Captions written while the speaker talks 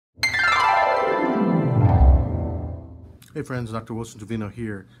Hey friends, Dr. Wilson Triviño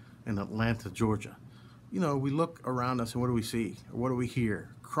here in Atlanta, Georgia. You know, we look around us and what do we see? Or what do we hear?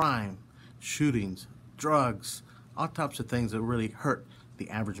 Crime, shootings, drugs, all types of things that really hurt the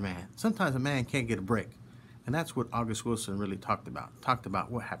average man. Sometimes a man can't get a break. And that's what August Wilson really talked about. Talked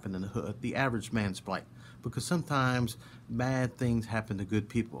about what happened in the hood, the average man's plight. Because sometimes bad things happen to good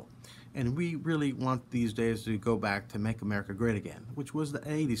people. And we really want these days to go back to Make America Great Again, which was the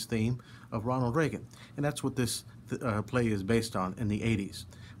 80s theme of Ronald Reagan. And that's what this play is based on in the 80s.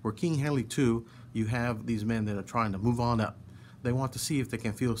 Where King Hedley II, you have these men that are trying to move on up. They want to see if they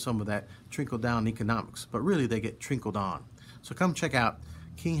can feel some of that trickle down economics, but really they get trickled on. So come check out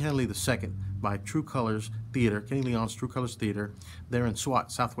King Hedley II by True Colors Theater, Kenny Leon's True Colors Theater. They're in SWAT,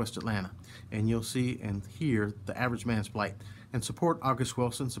 Southwest Atlanta. And you'll see and hear the average man's plight. And support August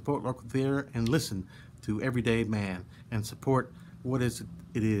Wilson, support local theater, and listen to Everyday Man, and support what it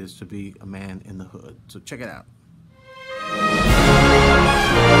is to be a man in the hood. So check it out.